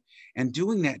with it and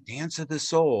doing that dance of the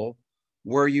soul,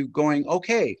 where you're going,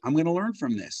 okay, I'm going to learn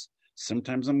from this.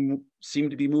 Sometimes I seem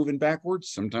to be moving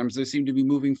backwards. Sometimes I seem to be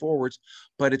moving forwards,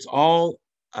 but it's all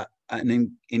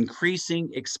an increasing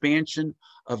expansion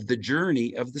of the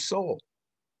journey of the soul.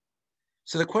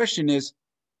 So the question is,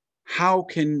 how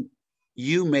can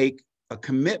you make a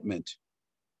commitment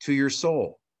to your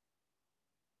soul?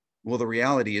 Well, the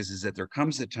reality is that there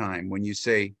comes a time when you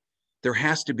say, there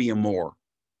has to be a more.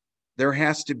 There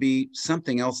has to be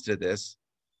something else to this,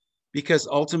 because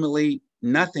ultimately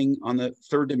nothing on the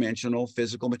third dimensional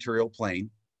physical material plane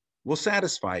will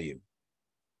satisfy you.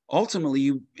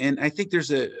 Ultimately, and I think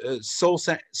there's a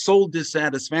soul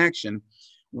dissatisfaction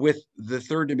with the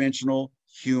third dimensional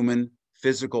human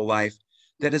physical life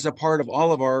that is a part of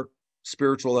all of our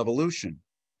spiritual evolution.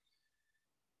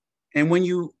 And when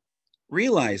you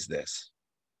realize this,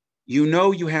 you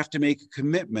know you have to make a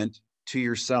commitment to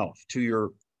yourself, to your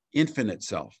infinite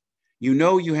self. You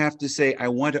know you have to say, I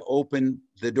want to open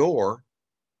the door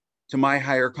to my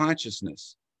higher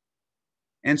consciousness.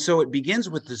 And so it begins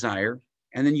with desire,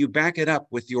 and then you back it up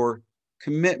with your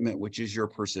commitment, which is your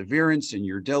perseverance and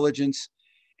your diligence,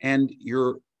 and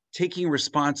you're taking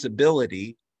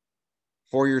responsibility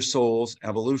for your soul's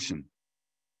evolution.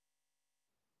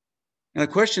 Now the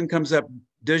question comes up,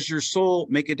 does your soul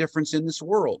make a difference in this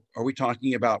world? Are we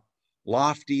talking about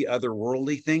lofty,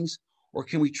 otherworldly things? Or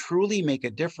can we truly make a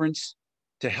difference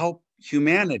to help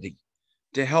humanity,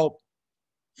 to help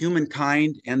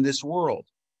humankind and this world?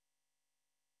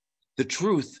 The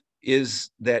truth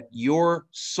is that your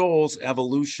soul's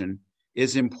evolution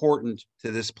is important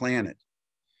to this planet.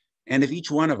 And if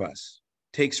each one of us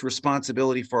takes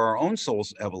responsibility for our own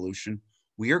soul's evolution,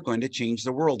 we are going to change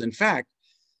the world. In fact,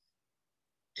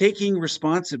 taking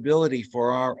responsibility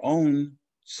for our own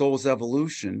soul's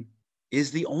evolution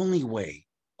is the only way,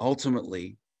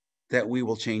 ultimately, that we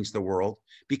will change the world.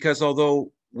 Because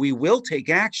although we will take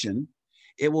action,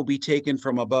 it will be taken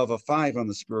from above a 5 on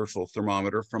the spiritual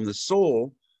thermometer, from the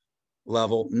soul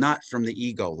level, not from the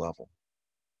ego level.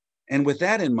 And with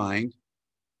that in mind,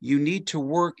 you need to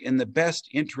work in the best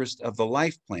interest of the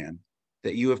life plan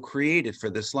that you have created for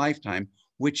this lifetime,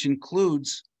 which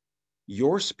includes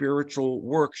your spiritual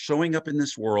work showing up in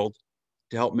this world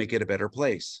to help make it a better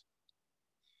place.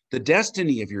 The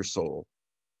destiny of your soul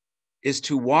is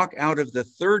to walk out of the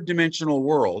third dimensional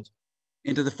world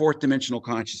into the fourth dimensional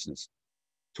consciousness,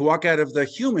 to walk out of the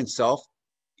human self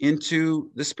into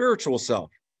the spiritual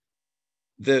self,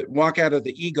 walk out of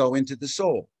the ego into the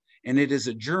soul. And it is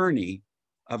a journey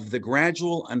of the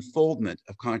gradual unfoldment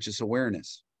of conscious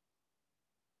awareness.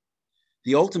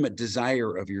 the ultimate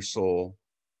desire of your soul,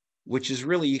 which is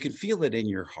really, you can feel it in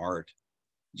your heart.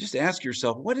 Just ask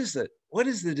yourself, what is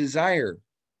the desire?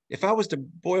 If I was to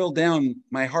boil down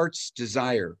my heart's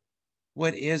desire,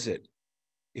 what is it?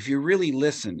 If you really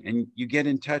listen and you get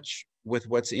in touch with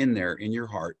what's in there in your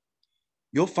heart,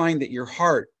 you'll find that your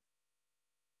heart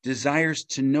desires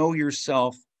to know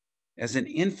yourself as an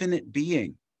infinite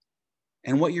being.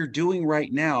 And what you're doing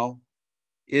right now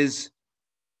is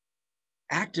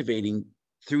activating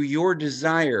through your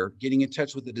desire, getting in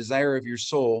touch with the desire of your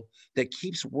soul that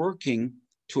keeps working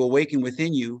to awaken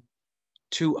within you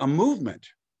to a movement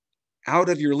out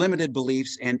of your limited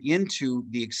beliefs and into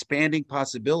the expanding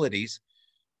possibilities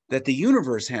that the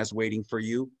universe has waiting for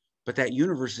you. But that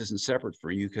universe isn't separate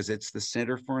from you because it's the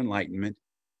Center for Enlightenment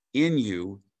in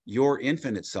you, your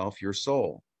infinite self, your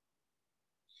soul.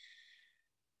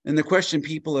 And the question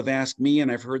people have asked me,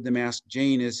 and I've heard them ask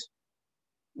Jane, is,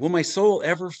 will my soul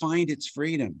ever find its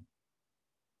freedom?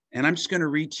 And I'm just going to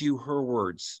read to you her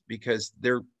words because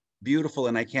they're beautiful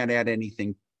and I can't add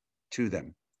anything to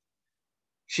them.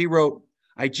 She wrote,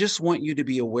 I just want you to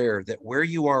be aware that where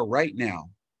you are right now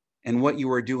and what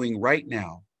you are doing right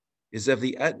now is of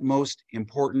the utmost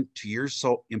importance to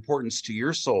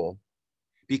your soul,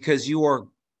 because you are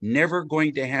never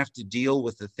going to have to deal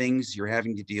with the things you're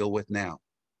having to deal with now.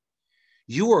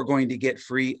 You are going to get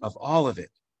free of all of it.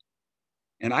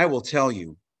 And I will tell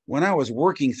you, when I was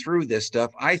working through this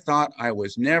stuff, I thought I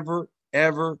was never,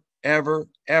 ever, ever,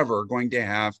 ever going to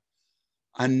have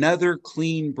another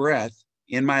clean breath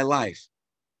in my life.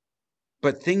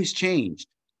 But things changed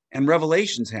and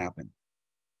revelations happened.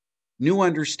 New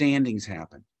understandings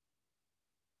happened.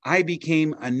 I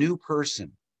became a new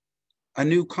person, a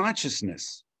new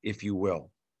consciousness, if you will.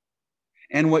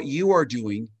 And what you are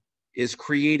doing is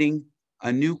creating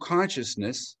a new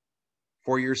consciousness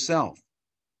for yourself.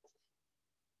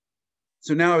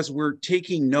 So now, as we're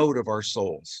taking note of our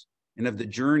souls and of the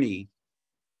journey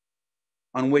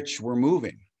on which we're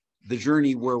moving, the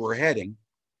journey where we're heading,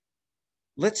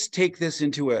 let's take this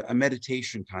into a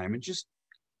meditation time, and just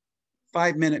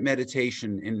 5-minute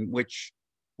meditation in which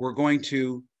we're going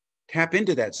to tap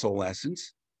into that soul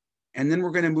essence. And then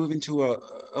we're going to move into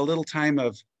a little time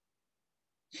of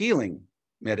healing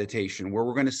meditation where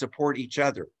we're going to support each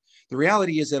other. The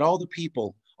reality is that all the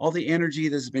people, all the energy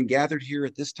that has been gathered here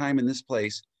at this time in this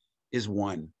place is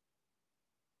one.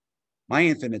 My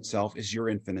infinite self is your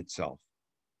infinite self.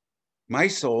 My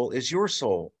soul is your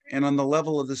soul. And on the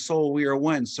level of the soul, we are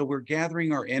one. So we're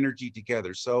gathering our energy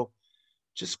together. So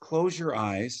just close your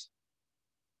eyes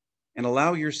and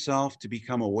allow yourself to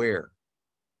become aware.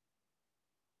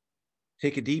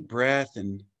 Take a deep breath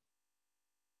and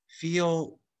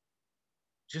feel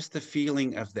just the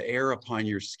feeling of the air upon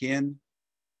your skin.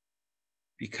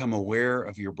 Become aware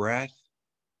of your breath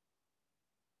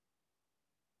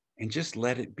and just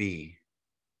let it be.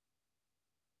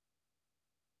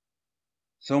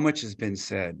 So much has been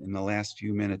said in the last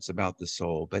few minutes about the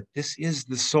soul, but this is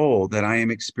the soul that I am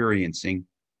experiencing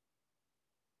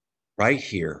right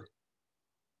here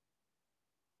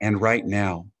and right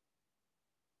now.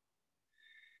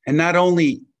 And not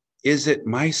only is it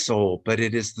my soul, but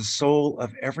it is the soul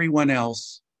of everyone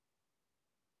else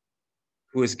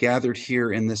who is gathered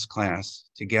here in this class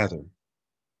together.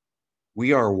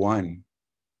 We are one.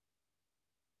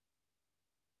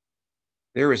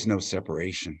 There is no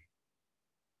separation.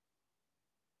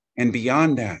 And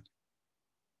beyond that,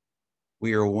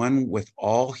 we are one with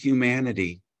all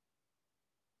humanity.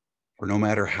 For no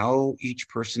matter how each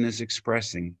person is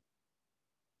expressing,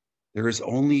 there is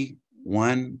only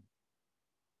one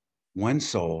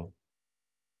soul,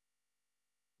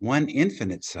 one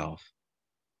infinite self.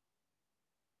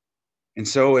 And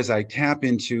so as I tap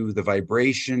into the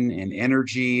vibration and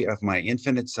energy of my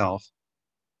infinite self,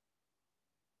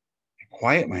 I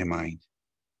quiet my mind.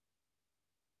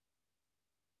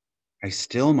 I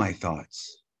still my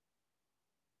thoughts.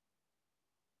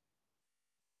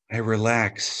 I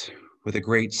relax with a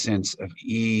great sense of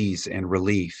ease and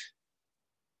relief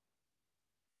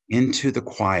into the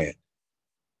quiet,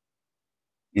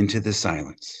 into the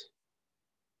silence.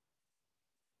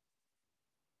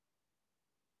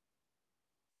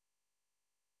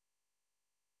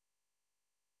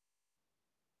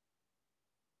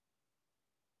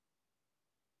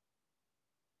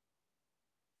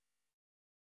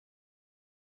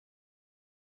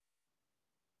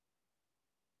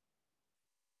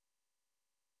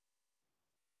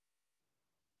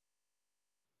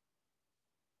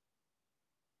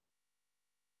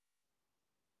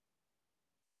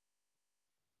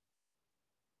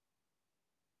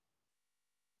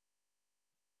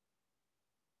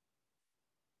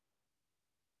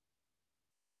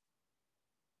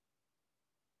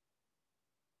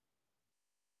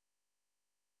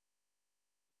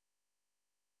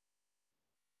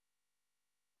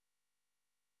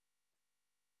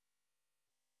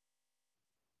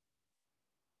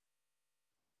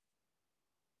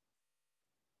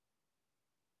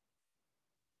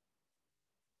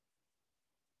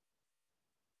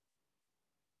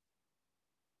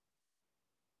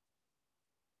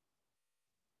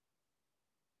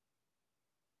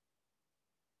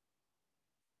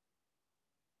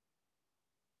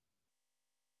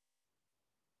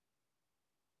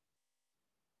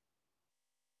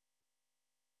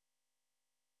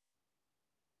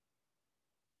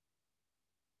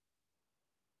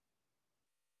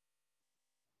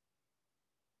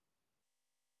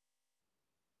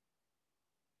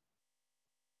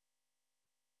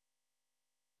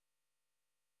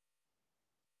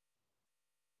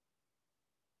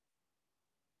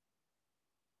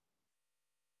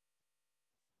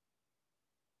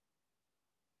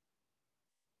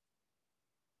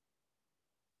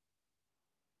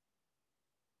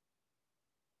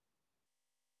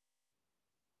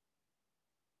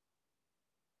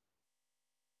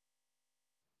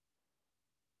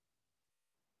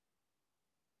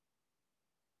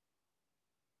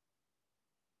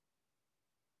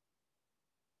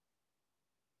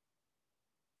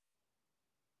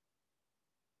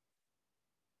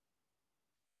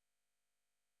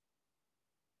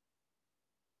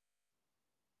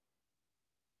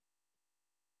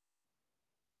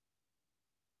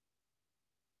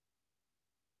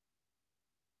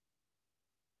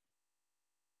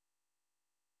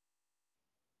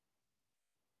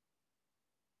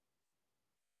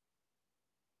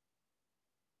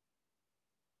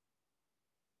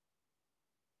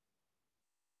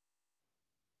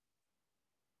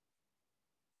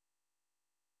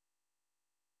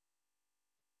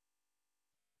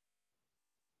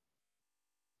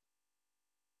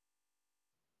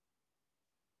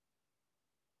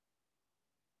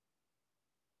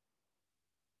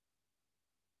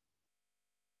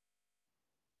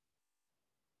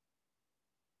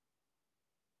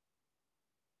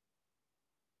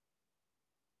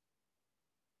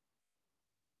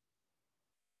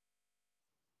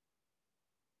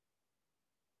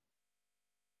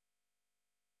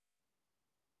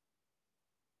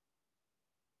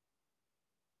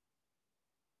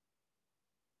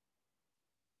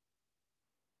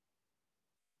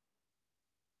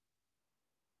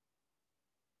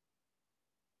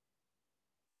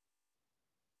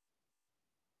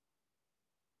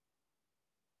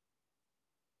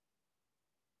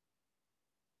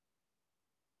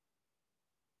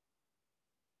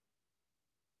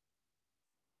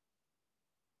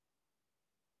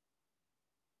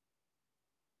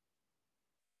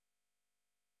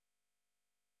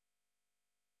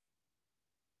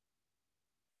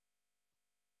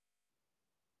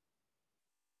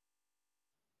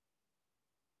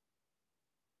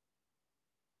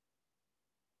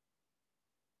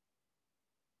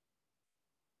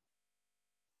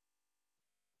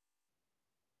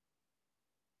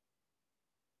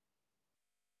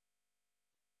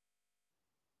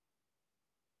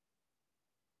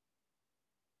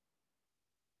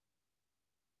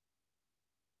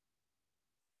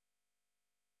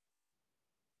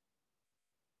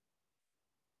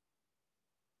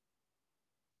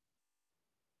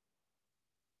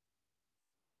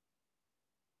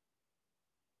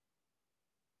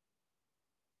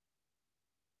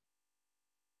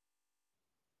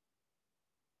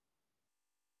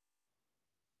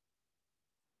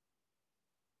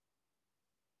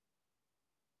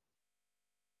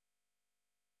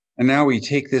 And now we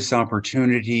take this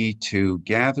opportunity to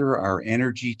gather our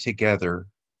energy together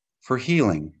for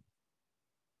healing.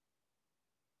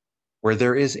 Where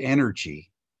there is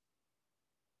energy,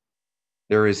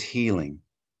 there is healing,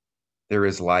 there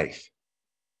is life.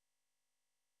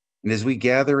 And as we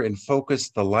gather and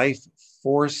focus the life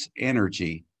force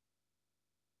energy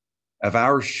of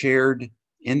our shared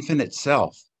infinite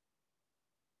self,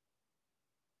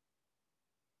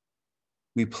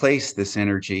 we place this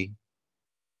energy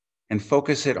and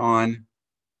focus it on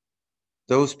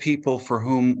those people for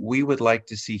whom we would like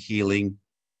to see healing,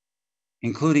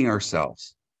 including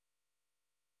ourselves.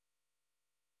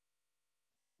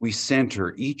 We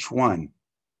center each one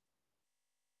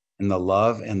in the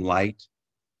love and light,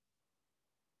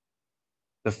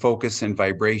 the focus and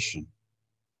vibration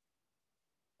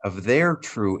of their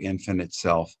true infinite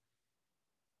self,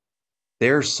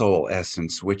 their soul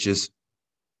essence, which is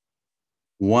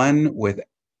one with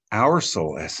our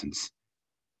soul essence,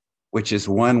 which is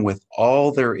one with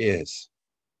all there is.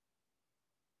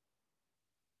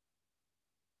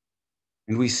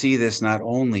 And we see this not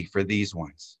only for these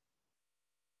ones,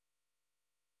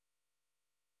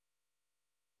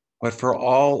 but for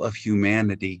all of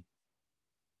humanity,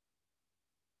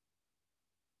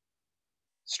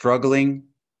 struggling,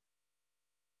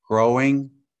 growing,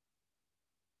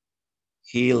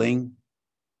 healing,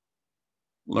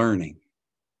 learning.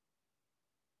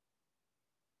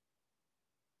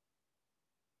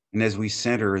 And as we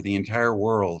center the entire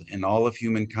world and all of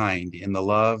humankind in the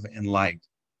love and light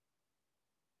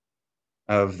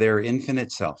of their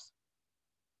infinite self,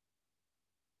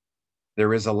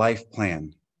 there is a life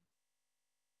plan,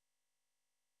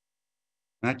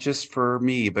 not just for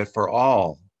me, but for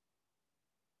all,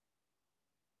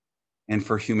 and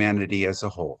for humanity as a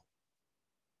whole.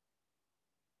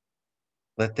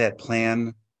 Let that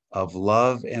plan of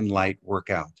love and light work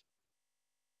out.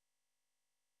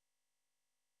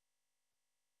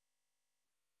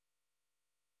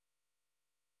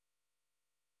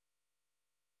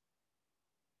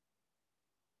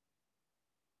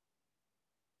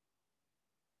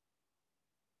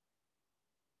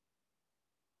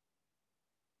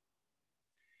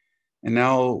 And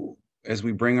now, as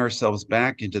we bring ourselves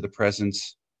back into the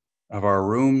presence of our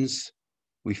rooms,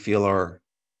 we feel our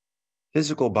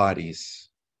physical bodies,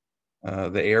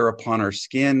 the air upon our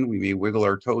skin. We may wiggle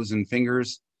our toes and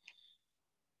fingers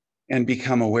and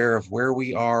become aware of where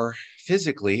we are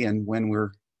physically. And when we're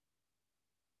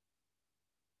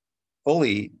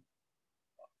fully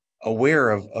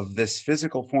aware of this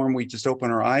physical form, we just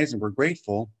open our eyes and we're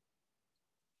grateful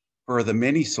for the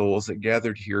many souls that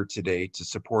gathered here today to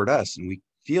support us. And we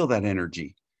feel that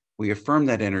energy. We affirm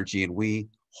that energy and we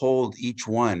hold each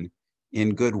one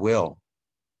in goodwill.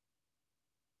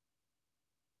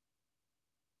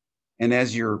 And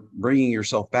as you're bringing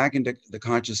yourself back into the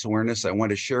conscious awareness, I want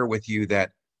to share with you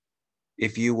that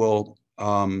if you will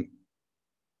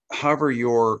hover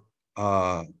your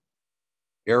arrow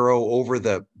over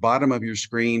the bottom of your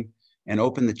screen and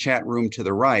open the chat room to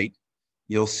the right,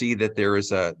 you'll see that there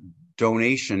is a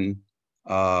donation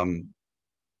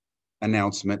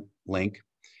announcement link.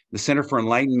 The Center for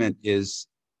Enlightenment is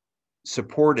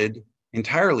supported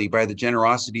entirely by the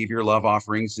generosity of your love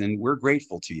offerings, and we're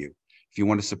grateful to you. If you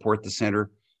want to support the center,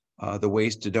 the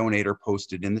ways to donate are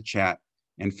posted in the chat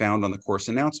and found on the course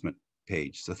announcement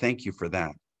page. So thank you for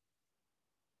that.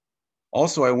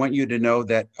 Also, I want you to know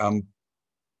that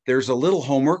there's a little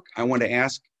homework I want to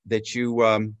ask that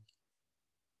you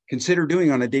consider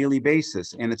doing on a daily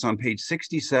basis. And it's on page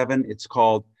 67. It's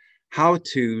called How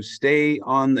to Stay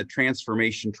on the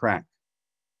Transformation Track.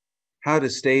 How to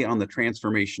stay on the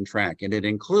transformation track. And it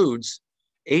includes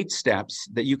 8 steps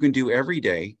that you can do every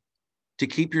day to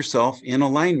keep yourself in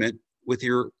alignment with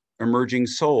your emerging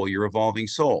soul, your evolving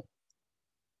soul.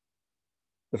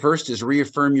 The first is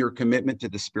reaffirm your commitment to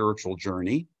the spiritual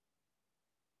journey.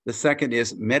 The second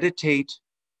is meditate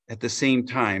at the same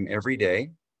time every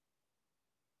day.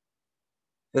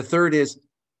 The third is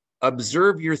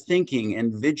observe your thinking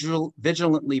and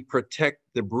vigilantly protect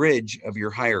the bridge of your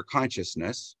higher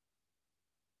consciousness.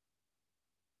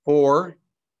 4,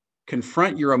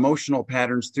 confront your emotional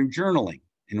patterns through journaling.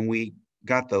 And we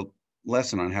got the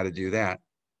lesson on how to do that.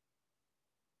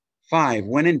 5,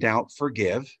 when in doubt,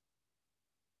 forgive.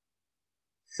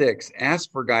 6, ask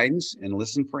for guidance and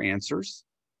listen for answers.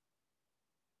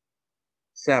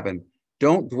 7,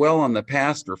 don't dwell on the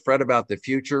past or fret about the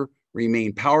future.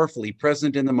 Remain powerfully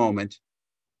present in the moment.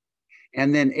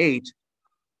 And then 8,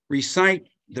 recite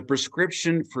the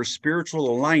prescription for spiritual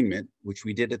alignment, which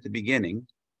we did at the beginning,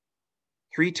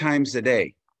 3 times a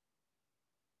day.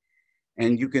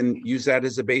 And you can use that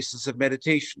as a basis of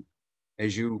meditation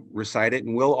as you recite it,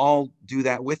 and we'll all do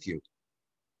that with you.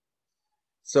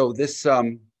 So this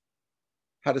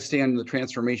how to stay on the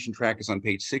transformation track is on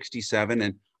page 67,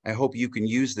 and I hope you can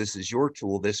use this as your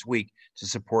tool this week to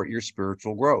support your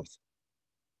spiritual growth.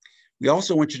 We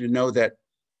also want you to know that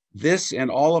this and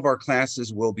all of our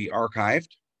classes will be archived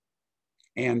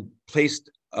and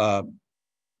posted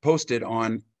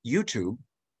on YouTube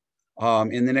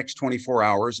in the next 24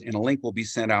 hours, and a link will be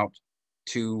sent out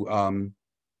to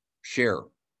share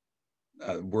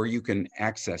where you can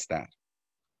access that.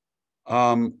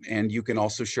 And you can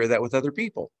also share that with other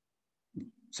people,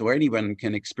 so anyone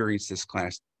can experience this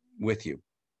class with you.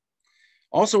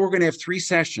 Also, we're going to have 3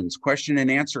 sessions, question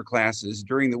and answer classes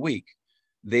during the week.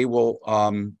 They will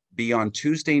be on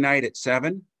Tuesday night at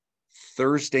 7,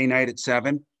 Thursday night at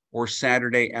 7, or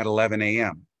Saturday at 11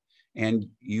 a.m. And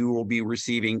you will be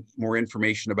receiving more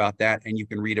information about that, and you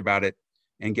can read about it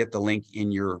and get the link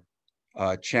in your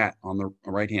chat on the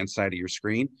right-hand side of your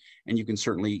screen. And you can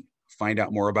certainly find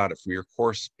out more about it from your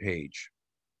course page.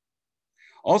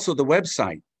 Also, the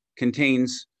website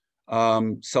contains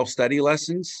self-study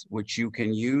lessons, which you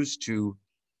can use to,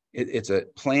 it's a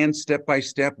planned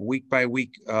step-by-step,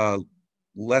 week-by-week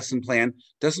lesson plan.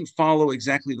 Doesn't follow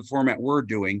exactly the format we're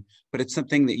doing, but it's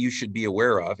something that you should be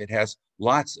aware of. It has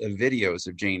lots of videos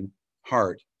of Jane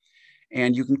Hart.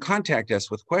 And you can contact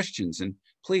us with questions. And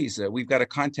please, we've got a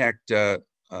contact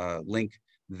link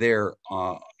there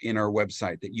in our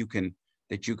website that you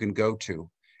can go to.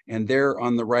 And there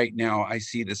on the right now, I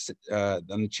see this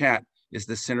on the chat is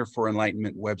the Center for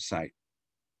Enlightenment website.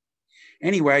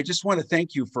 Anyway, I just want to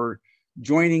thank you for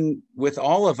joining with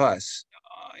all of us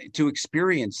to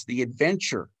experience the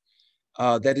adventure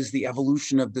that is the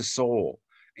evolution of the soul.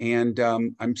 And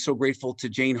I'm so grateful to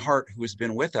Jane Hart, who has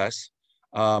been with us,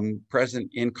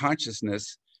 present in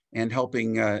consciousness and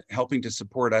helping to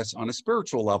support us on a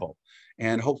spiritual level.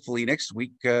 And hopefully next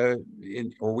week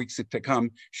or weeks to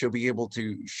come, she'll be able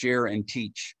to share and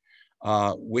teach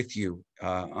with you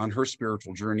on her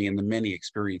spiritual journey and the many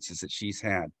experiences that she's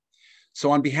had. So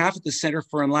on behalf of the Center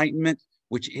for Enlightenment,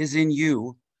 which is in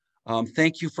you,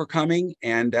 thank you for coming,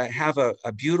 and have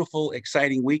a beautiful,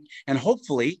 exciting week. And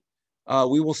hopefully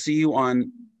we will see you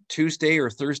on Tuesday or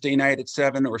Thursday night at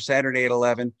 7 or Saturday at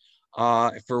 11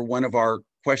 for one of our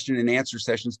question and answer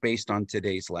sessions based on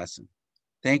today's lesson.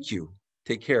 Thank you.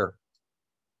 Take care.